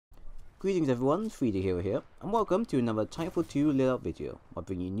Greetings everyone, 3D Hero here, and welcome to another Titanfall 2 Loadout video. I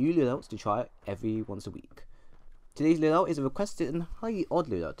bring you new loadouts to try every once a week. Today's loadout is a requested and highly odd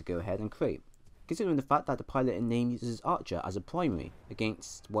loadout to go ahead and create, considering the fact that the pilot in name uses Archer as a primary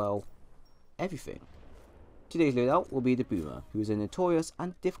against, well, everything. Today's loadout will be the Boomer, who is a notorious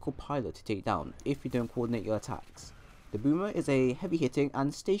and difficult pilot to take down if you don't coordinate your attacks. The Boomer is a heavy hitting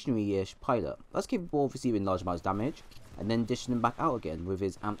and stationary-ish pilot that's capable of receiving large amounts of damage and then dishing them back out again with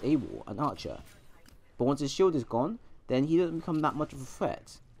his amped AWOL and Archer. But once his shield is gone, then he doesn't become that much of a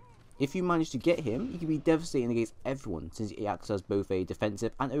threat. If you manage to get him, he can be devastating against everyone since he acts as both a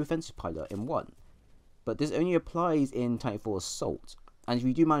defensive and offensive pilot in one. But this only applies in Titanfall Assault, and if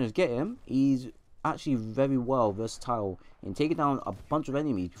you do manage to get him, he's actually very well versatile in taking down a bunch of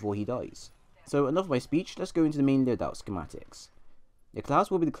enemies before he dies. So enough of my speech, let's go into the main loadout schematics. The class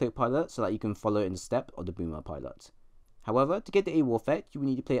will be the Cloak pilot so that you can follow in the step of the Boomer pilot. However, to get the AWOL effect, you will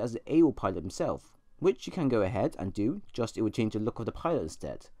need to play as the AWOL pilot himself, which you can go ahead and do, just it will change the look of the pilot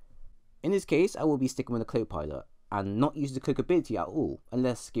instead. In this case, I will be sticking with the Cloak pilot, and not use the Cloak ability at all,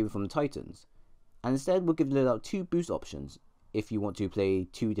 unless given from the Titans. And instead, we'll give the loadout two boost options, if you want to play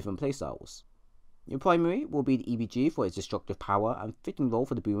two different playstyles. Your primary will be the EBG for its destructive power and fitting role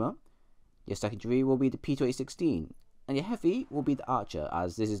for the Boomer. Your secondary will be the P2816, and your heavy will be the Archer,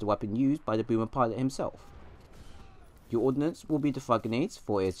 as this is the weapon used by the Boomer pilot himself. Your ordnance will be the frag grenades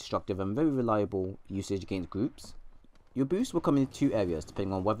for its destructive and very reliable usage against groups. Your boost will come in two areas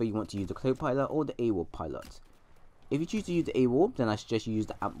depending on whether you want to use the Cloak pilot or the AWOL pilot. If you choose to use the AWOL, then I suggest you use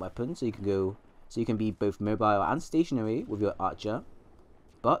the amp weapon so you can be both mobile and stationary with your Archer.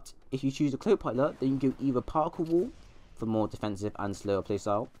 But if you choose the Cloak pilot, then you can go either particle wall for more defensive and slower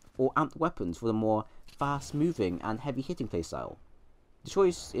playstyle, or amped weapons for the more fast moving and heavy hitting playstyle. The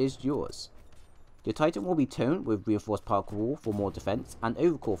choice is yours. Your Titan will be toned with reinforced particle wall for more defense and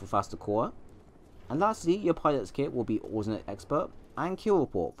overcore for faster core. And lastly, your pilot's kit will be alternate expert and kill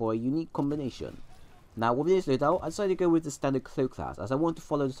report for a unique combination. Now with this loadout, I decided to go with the standard Cloak class as I want to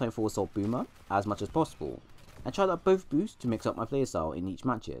follow the Titanfall Assault Boomer as much as possible, and try out both boosts to mix up my playstyle in each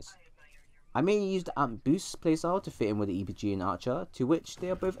matches. I mainly use the amp boost playstyle to fit in with the EBG and Archer, to which they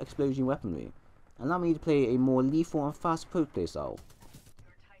are both explosion weaponry, and allow me to play a more lethal and fast approach playstyle.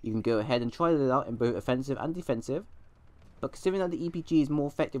 You can go ahead and try it out in both offensive and defensive, but considering that the EBG is more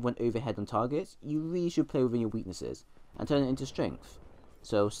effective when overhead on targets, you really should play within your weaknesses and turn it into strength.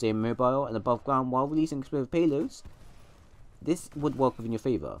 So stay mobile and above ground while releasing explosive payloads. This would work within your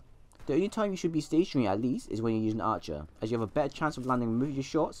favour. The only time you should be stationary at least is when you're using Archer, as you have a better chance of landing most of your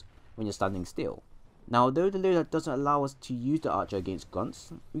shots when you're standing still. Now although the loadout doesn't allow us to use the Archer against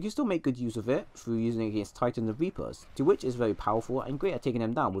grunts, we can still make good use of it through using it against Titans and Reapers, to which is very powerful and great at taking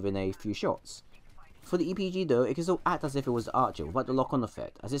them down within a few shots. For the EPG though, it can still act as if it was the Archer without the lock-on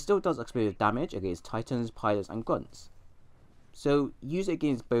effect, as it still does explosive damage against Titans, Pilots and Grunts. So use it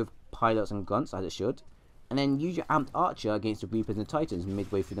against both Pilots and Grunts as it should, and then use your amped Archer against the Reapers and Titans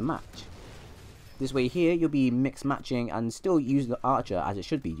midway through the match. This way here, you'll be mix matching and still use the Archer as it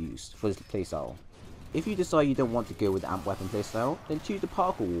should be used for this playstyle. If you decide you don't want to go with the amp weapon playstyle, then choose the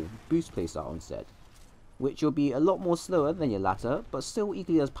particle wall boost playstyle instead, which will be a lot more slower than your latter, but still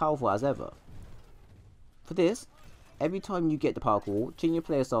equally as powerful as ever. For this, every time you get the particle wall, change your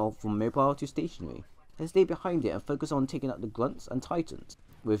playstyle from mobile to stationary, and stay behind it and focus on taking out the Grunts and Titans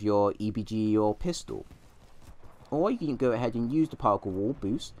with your EBG or pistol. Or you can go ahead and use the particle wall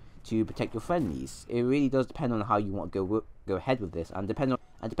boost to protect your friendlies. It really does depend on how you want to go ahead with this, and depends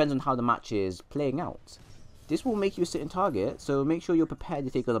on how the match is playing out. This will make you a sitting target, so make sure you're prepared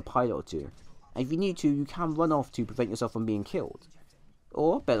to take on a pilot or two, and if you need to, you can run off to prevent yourself from being killed.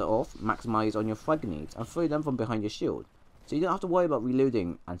 Or better off, maximize on your frag grenades and throw them from behind your shield, so you don't have to worry about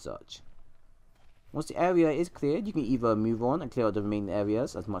reloading and such. Once the area is cleared, you can either move on and clear out the remaining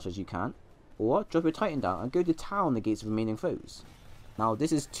areas as much as you can, or drop your Titan down and go to town against the remaining foes. Now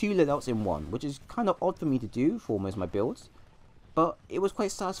this is two loadouts in one, which is kind of odd for me to do for most of my builds, but it was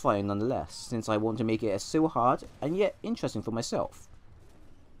quite satisfying nonetheless, since I want to make it so hard and yet interesting for myself.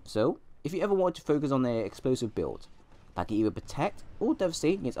 So, if you ever want to focus on an explosive build that can either protect or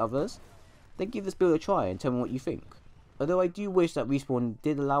devastate against others, then give this build a try and tell me what you think. Although I do wish that Respawn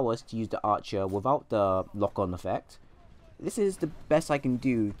did allow us to use the Archer without the lock-on effect, this is the best I can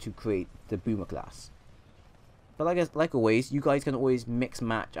do to create the Boomer class. But like always, you guys can always mix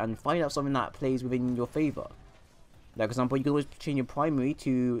match and find out something that plays within your favour. Like for example, you can always change your primary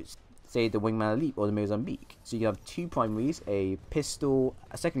to say the Wingman Elite or the Mozambique. So you can have two primaries, a pistol,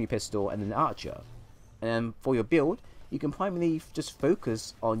 a secondary pistol and an Archer. And then for your build, you can primarily just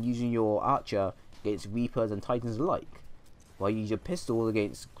focus on using your Archer against Reapers and Titans alike. while you use your pistol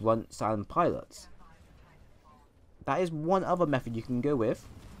against grunts and pilots. That is one other method you can go with,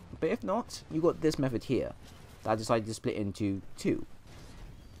 but if not, you got this method here that I decided to split into 2.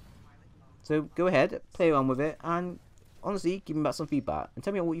 So go ahead, play around with it, and honestly, give me back some feedback and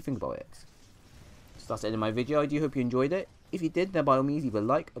tell me what you think about it. So that's the end of my video. I do hope you enjoyed it. If you did, then by all means leave a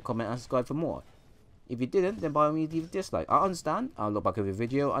like, a comment and subscribe for more. If you didn't, then by all means leave a dislike. I understand, I'll look back over the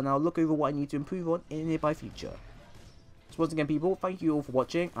video and I'll look over what I need to improve on in the nearby future. So once again people, thank you all for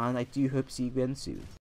watching and I do hope to see you again soon.